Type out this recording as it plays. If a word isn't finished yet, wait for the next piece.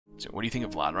So what do you think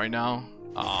of Vlad right now?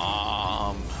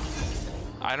 I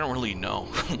don't really know.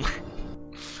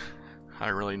 I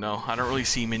don't really know. I don't really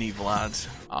see many Vlads.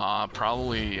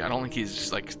 Probably, I don't think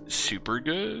he's like super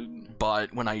good,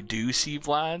 but when I do see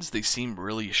Vlads, they seem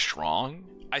really strong.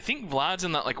 I think Vlad's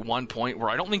in that like one point where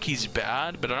I don't think he's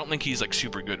bad, but I don't think he's like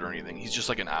super good or anything. He's just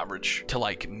like an average to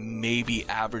like maybe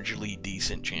averagely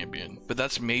decent champion. But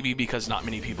that's maybe because not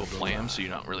many people play him, so you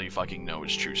don't really fucking know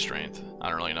his true strength. I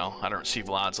don't really know. I don't see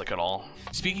Vlad's like at all.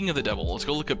 Speaking of the devil, let's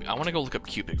go look up. I want to go look up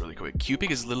Cupid really quick. Cupid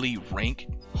is literally rank.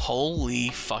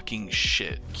 Holy fucking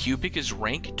shit. Cupid is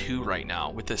rank 2 right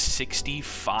now with a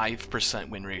 65%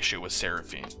 win ratio with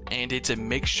Seraphine. And it's a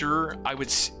mixture,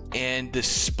 and the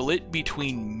split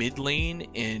between mid lane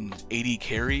and AD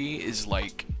carry is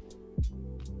like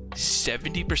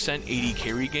 70% AD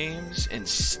carry games and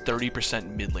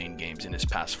 30% mid lane games in his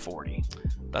past 40.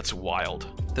 That's wild.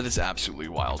 That is absolutely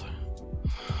wild.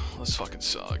 This fucking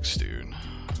sucks, dude.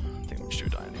 I think I'm just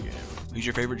gonna die in the game. Who's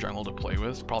your favorite jungle to play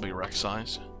with? Probably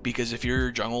Rek'Sai's. Because if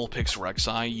your jungle picks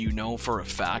Rek'Sai, you know for a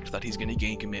fact that he's gonna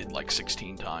gank mid like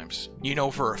 16 times. You know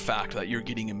for a fact that you're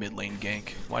getting a mid lane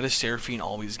gank. Why does Seraphine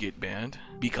always get banned?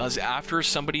 Because after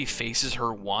somebody faces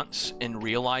her once and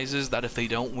realizes that if they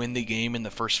don't win the game in the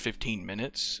first 15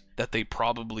 minutes, that they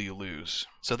probably lose.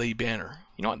 So they ban her.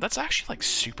 You know what? That's actually like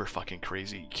super fucking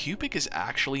crazy. Cupid is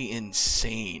actually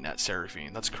insane at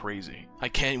Seraphine. That's crazy. I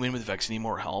can't win with Vex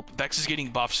anymore. Help. Vex is getting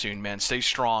buffed soon, man. Stay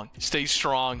strong. Stay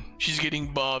strong. She's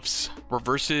getting buffs. We're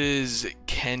versus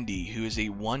Kendi, who is a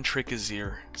one-trick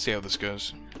Azir. See how this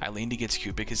goes. I leaned against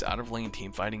Cupid because out of lane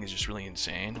team fighting is just really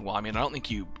insane. Well, I mean, I don't think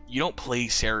you don't play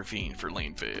Seraphine for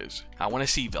lane phase. I want to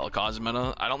see Vel'Koz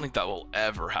meta. I don't think that will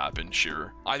ever happen,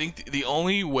 sure. I think the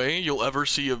only way you'll ever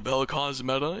see a Vel'Koz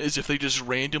meta is if they just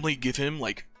randomly give him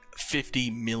like 50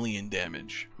 million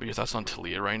damage. But your thoughts on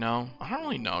Talia right now? I don't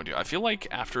really know, dude. I feel like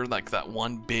after like that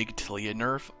one big Talia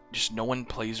nerf, just no one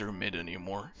plays her mid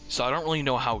anymore. So I don't really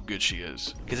know how good she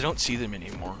is because I don't see them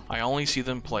anymore. I only see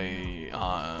them play,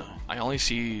 I only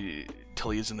see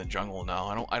Talia's in the jungle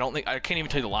now. I can't even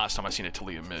tell you the last time I seen a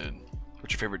Talia mid.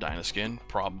 What's your favorite Dyna skin?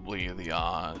 Probably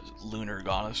the Lunar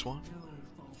Goddess one.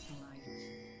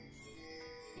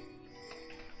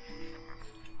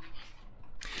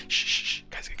 Shh,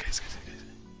 guys.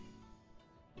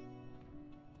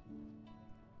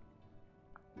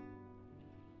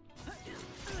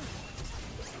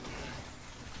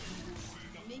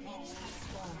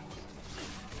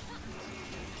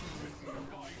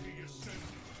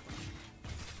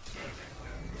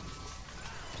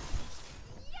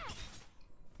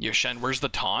 Yo, Shen, where's the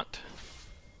taunt?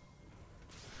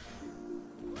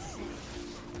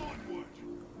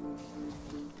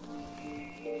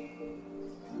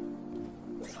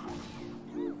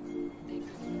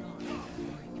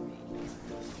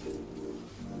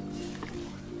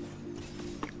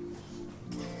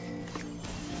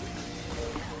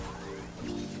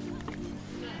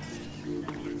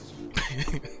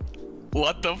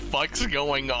 What the fuck's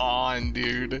going on,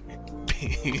 dude?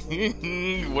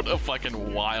 What a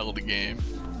fucking wild game.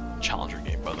 Challenger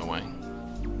game, by the way.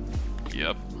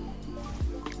 Yep.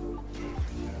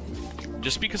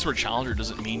 Just because we're challenger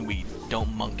doesn't mean we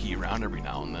don't monkey around every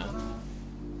now and then.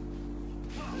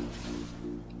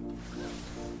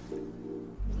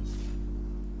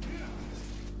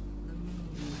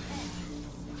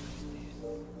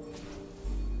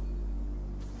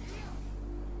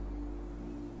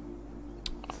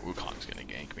 Wukong's gonna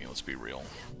gank me, let's be real.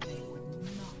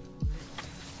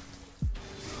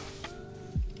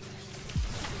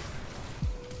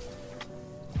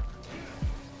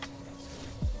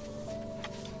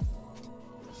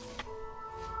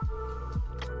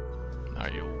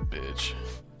 Alright, you little bitch.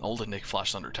 Old Nick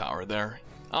flashed under tower there.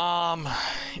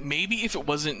 Maybe if it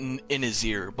wasn't in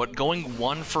Azir, but going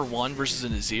 1-for-1 versus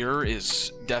an Azir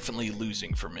is definitely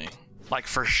losing for me. Like,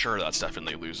 for sure, that's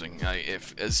definitely losing.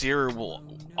 If Azir will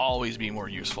always be more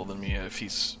useful than me if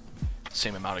he's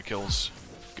same amount of kills.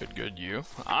 Good, you.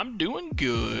 I'm doing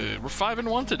good. We're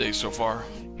 5-1 today so far.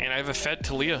 And I have a fed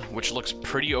Talia, which looks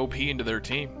pretty OP into their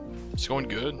team. It's going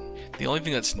good. The only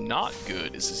thing that's not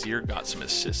good is Azir got some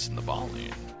assists in the bot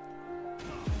lane.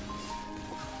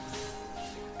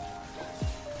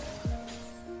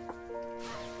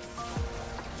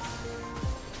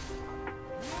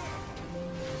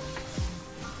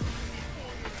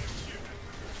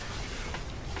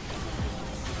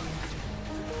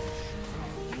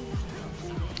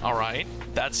 Alright,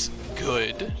 that's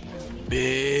good.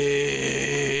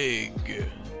 Big.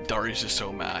 Darius is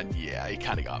so mad. Yeah, he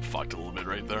kind of got fucked a little bit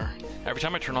right there. Every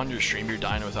time I turn on your stream, you're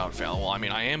dying without fail. Well, I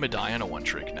mean, I am a Diana one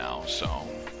trick now, so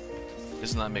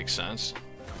doesn't that make sense?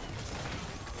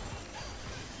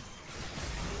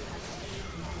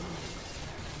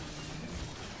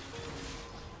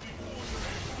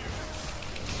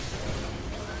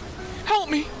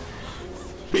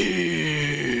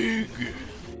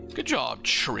 up,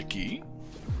 Tricky?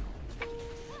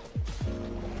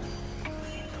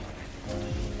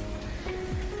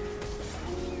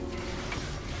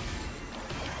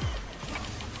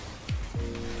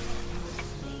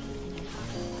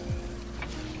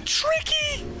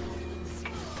 Tricky!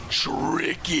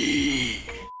 Tricky!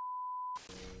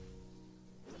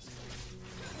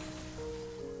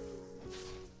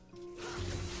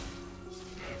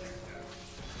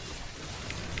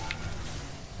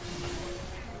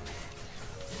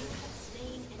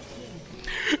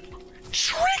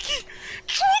 Tricky!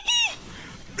 Tricky!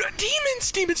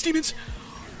 Demons! Demons! Demons!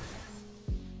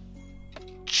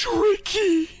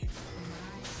 Tricky!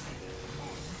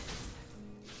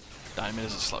 Diamond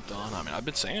isn't slept on. I mean, I've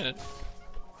been saying it.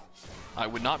 I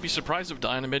would not be surprised if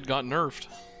Dynamid got nerfed.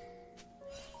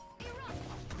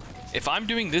 If I'm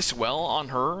doing this well on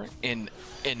her in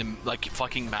like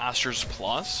fucking Masters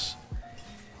Plus,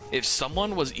 if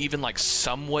someone was even like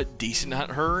somewhat decent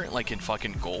at her, like in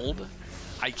fucking Gold,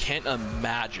 I can't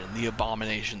imagine the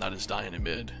abomination that is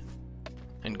Dynamid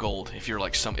in Gold. If you're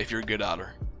like if you're good at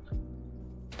her.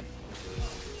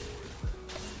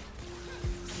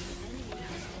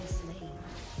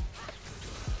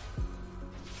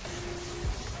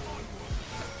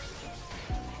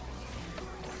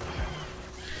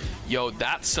 Yo,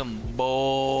 that's some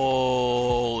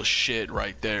bullshit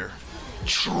right there.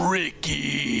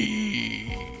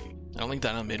 Tricky. I don't think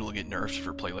Dynamid will get nerfed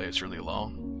for play late's really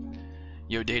low.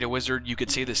 Yo, Data Wizard, you could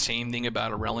say the same thing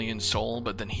about Aurelion Sol,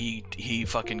 but then he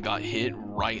fucking got hit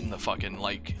right in the fucking,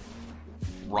 like,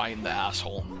 right in the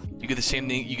asshole. You could say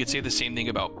the same thing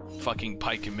about fucking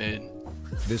Pyke and Mid.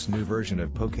 This new version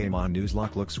of Pokemon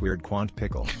Nuzlocke looks weird, Quant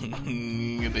Pickle. Thank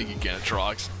you,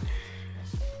 Ganatrox.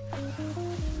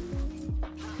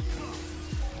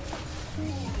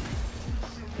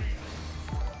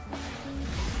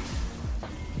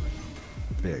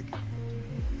 Big.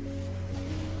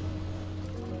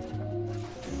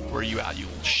 Where you at, you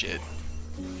old shit?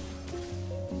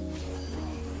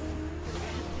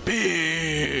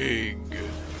 Big.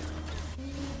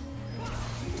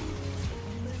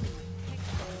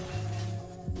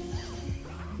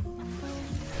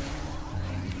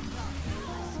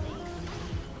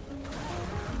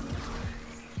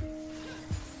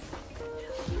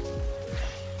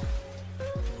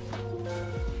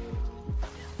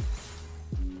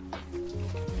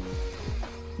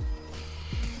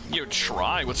 Yo,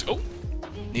 try. What's... Oh!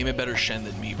 Name a better Shen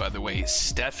than me, by the way.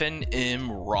 Stephen M.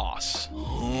 Ross.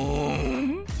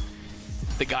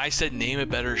 The guy said, name a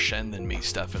better Shen than me,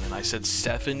 Stephen. And I said,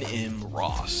 Stephen M.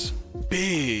 Ross.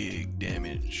 Big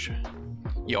damage.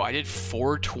 Yo, I did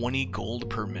 420 gold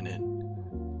per minute.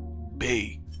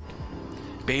 Big.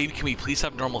 Babe, can we please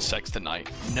have normal sex tonight?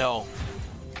 No.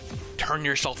 Turn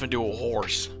yourself into a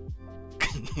horse.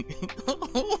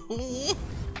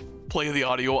 Play the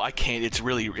audio. I can't. It's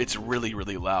really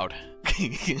loud.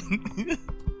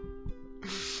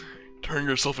 Turn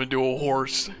yourself into a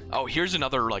horse. Oh, here's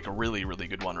another like a really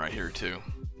good one right here too.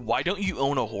 Why don't you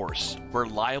own a horse?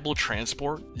 Reliable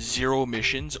transport, zero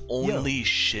emissions, only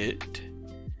shit.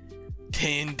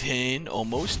 10-10,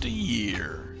 almost a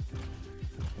year.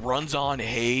 Runs on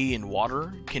hay and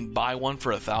water. Can buy one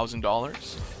for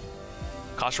 $1,000.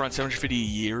 Costs around $750 a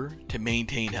year to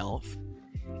maintain health.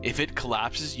 If it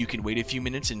collapses, you can wait a few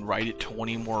minutes and ride it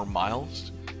 20 more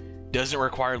miles. Doesn't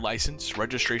require license,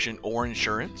 registration, or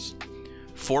insurance.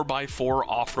 4x4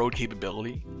 off-road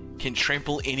capability. Can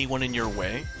trample anyone in your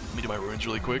way. Let me do my runes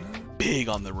really quick. Big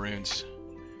on the runes.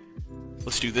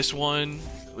 Let's do this one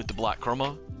with the black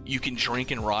chroma. You can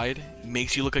drink and ride.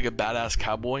 Makes you look like a badass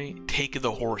cowboy. Take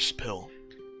the horse pill.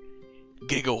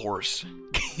 Giga horse.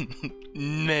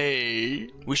 Nay.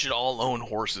 We should all own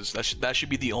horses. That should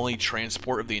be the only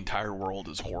transport of the entire world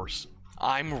is horse.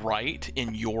 I'm right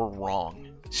and you're wrong.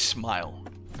 Smile.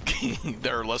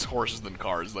 There are less horses than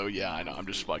cars though. Yeah, I know. I'm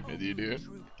just fucking with you, dude.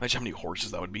 Imagine how many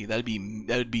horses that would be.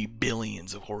 That'd be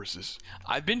billions of horses.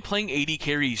 I've been playing AD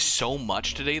carry so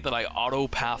much today that I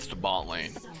auto-pathed bot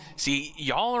lane. See,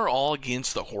 y'all are all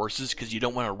against the horses because you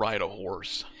don't want to ride a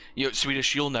horse. You know,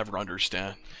 Swedish, you'll never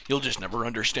understand. You'll just never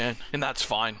understand. And that's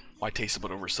fine. Why Taste of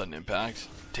Blood over Sudden Impact?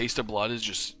 Taste of Blood is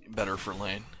just better for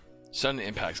lane. Sudden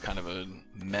Impact's kind of a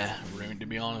meh rune, to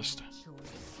be honest.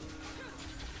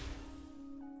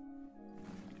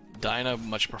 Dinah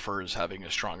much prefers having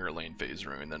a stronger lane phase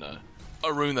rune than a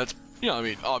rune that's, you know, I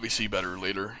mean, obviously better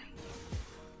later.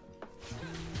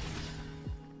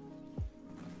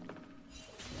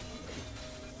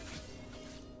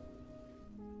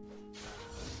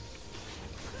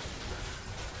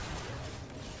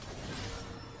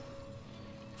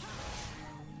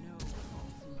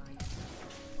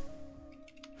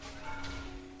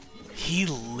 He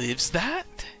lives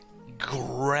that?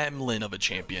 Gremlin of a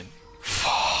champion.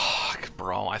 Fuck,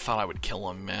 bro. I thought I would kill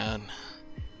him, man.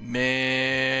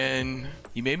 Man.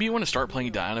 You maybe want to start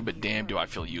playing Diana, but damn, do I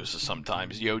feel useless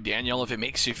sometimes. Yo, Danielle, if it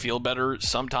makes you feel better,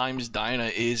 sometimes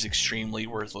Diana is extremely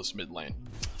worthless mid lane.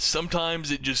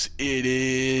 Sometimes it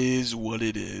is what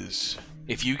it is.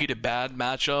 If you get a bad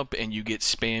matchup and you get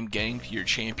spam ganked, your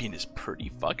champion is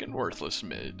pretty fucking worthless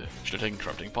mid. Should I take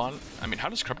Corrupting Pot? I mean, how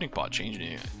does Corrupting Pot change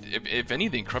anything? If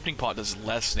anything, Corrupting Pot does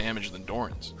less damage than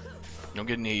Doran's. You don't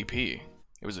get an AP. It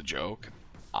was a joke.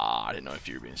 I didn't know if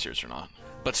you were being serious or not.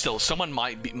 But still, someone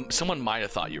might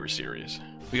have thought you were serious.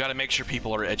 We gotta make sure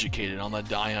people are educated on the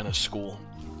Diana school.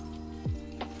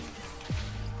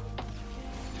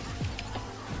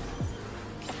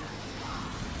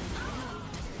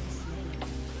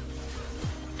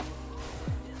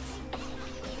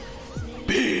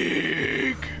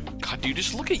 Big! God, dude,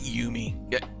 just look at Yumi.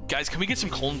 Yeah, guys, can we get some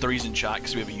colon 3s in chat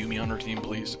because we have a Yumi on our team,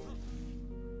 please?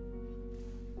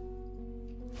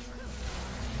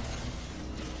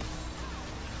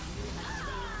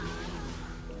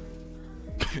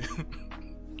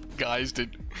 Guys,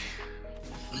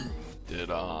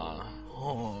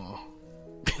 oh.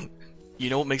 You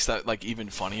know what makes that like even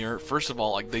funnier? First of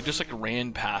all, like they just like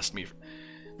ran past me.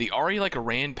 The Ari like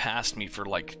ran past me for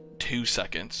like 2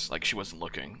 seconds, like she wasn't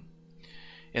looking.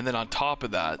 And then on top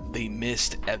of that, they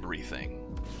missed everything.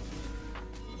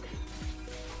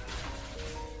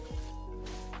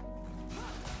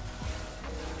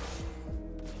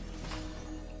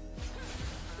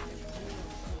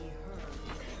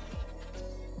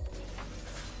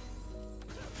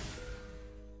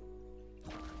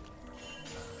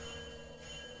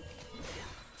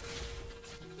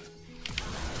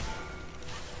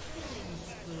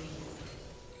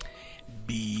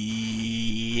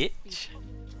 Bitch.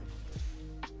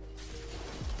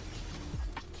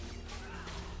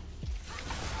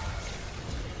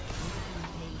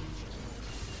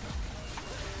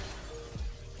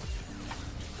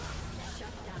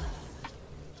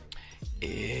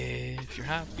 If you're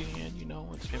happy and you know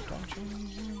what's been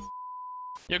talking.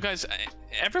 Yo guys,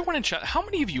 everyone in chat, how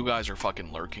many of you guys are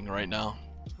fucking lurking right now?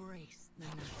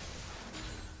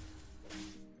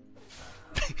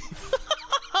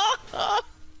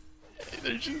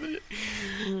 There's just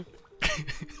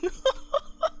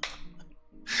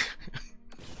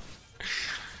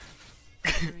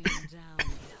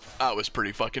that was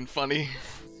pretty fucking funny.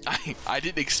 I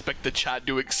didn't expect the chat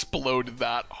to explode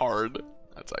that hard.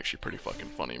 That's actually pretty fucking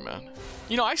funny, man.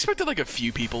 You know, I expected like a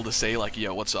few people to say like,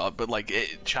 yo, what's up? But like,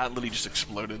 chat literally just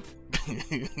exploded.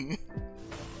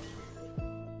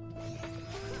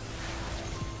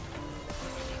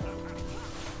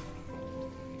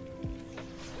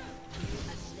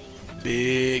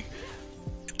 Big.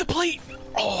 The plate!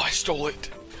 Oh, I stole it.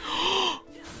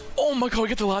 Oh my god, I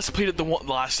get the last plate at the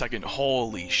last second.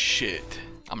 Holy shit.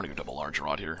 I'm gonna go double large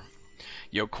rod here.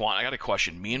 Yo, Quan, I got a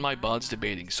question. Me and my buds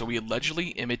debating. So we allegedly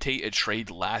imitate a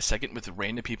trade last second with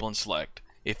random people in select.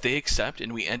 If they accept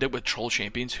and we end up with troll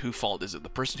champions, whose fault is it? The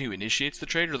person who initiates the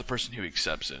trade or the person who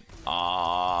accepts it?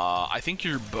 I think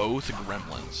you're both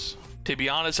gremlins. To be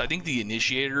honest, I think the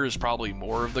initiator is probably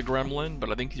more of the gremlin,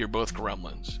 but I think you're both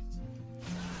gremlins.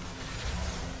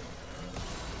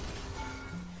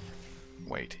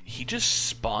 Wait, he just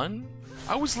spun?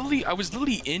 I was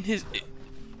literally in his...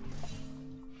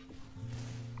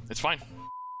 It's fine.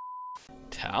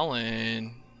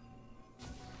 Talon.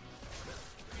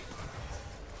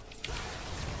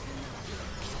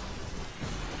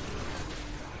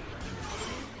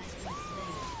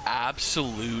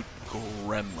 Absolute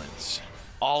gremlins.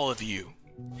 All of you.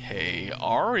 Hey,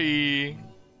 Ari.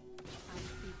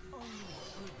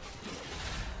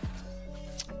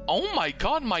 Oh my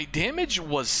god, my damage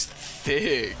was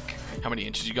thick. How many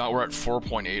inches you got? We're at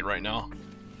 4.8 right now.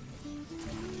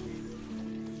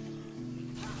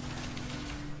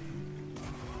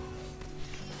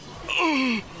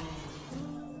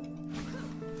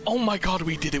 Oh my god,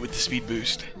 we did it with the speed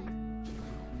boost.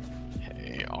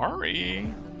 Hey,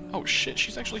 Ari. Oh shit,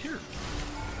 she's actually here.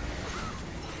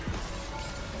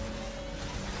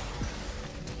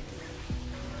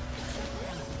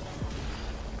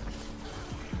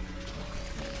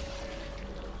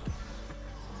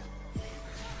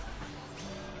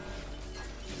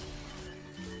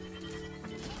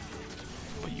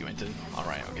 What, you entered?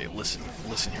 Alright, okay, listen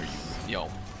here, you. Yo.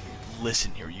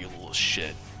 Listen here, you little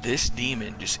shit. This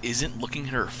demon just isn't looking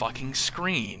at her fucking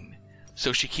screen.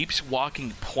 So she keeps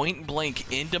walking point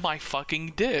blank into my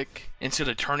fucking dick instead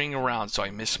of turning around, so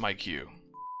I miss my cue.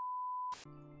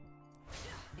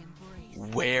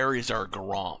 Where is our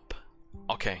Gromp?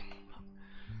 Okay.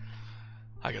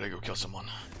 I gotta go kill someone.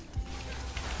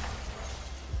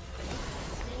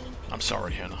 I'm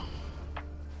sorry, Hannah.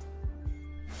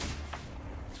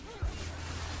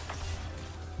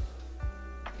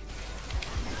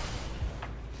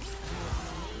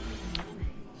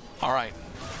 Alright.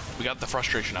 We got the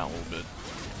frustration out a little bit.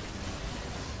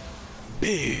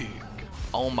 Big.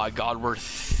 Oh my god, we're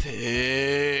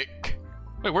thick.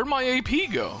 Wait, where'd my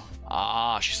AP go?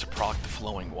 Ah, she's to proc the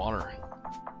flowing water.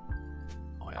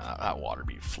 Oh yeah, that water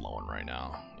be flowing right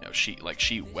now. You know,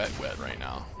 she wet right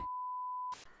now.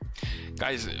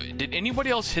 Guys, did anybody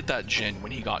else hit that Jin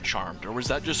when he got charmed? Or was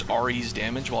that just Ari's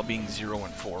damage while being 0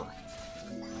 and 4?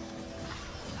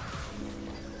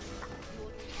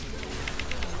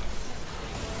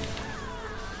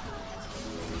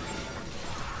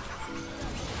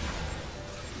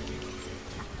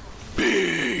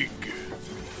 Big!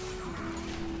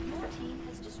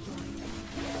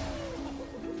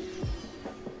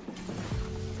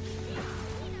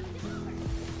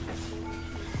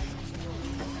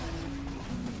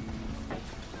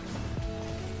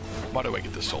 Why do I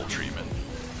get the soul treatment?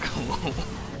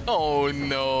 Oh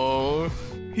no.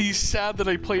 He's sad that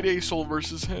I played ASOL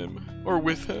versus him. Or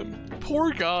with him.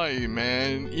 Poor guy,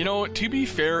 man. You know, to be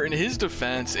fair, in his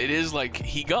defense, it is like,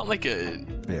 he got like a...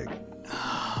 Big.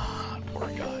 Poor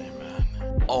guy, man.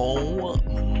 Oh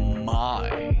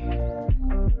my.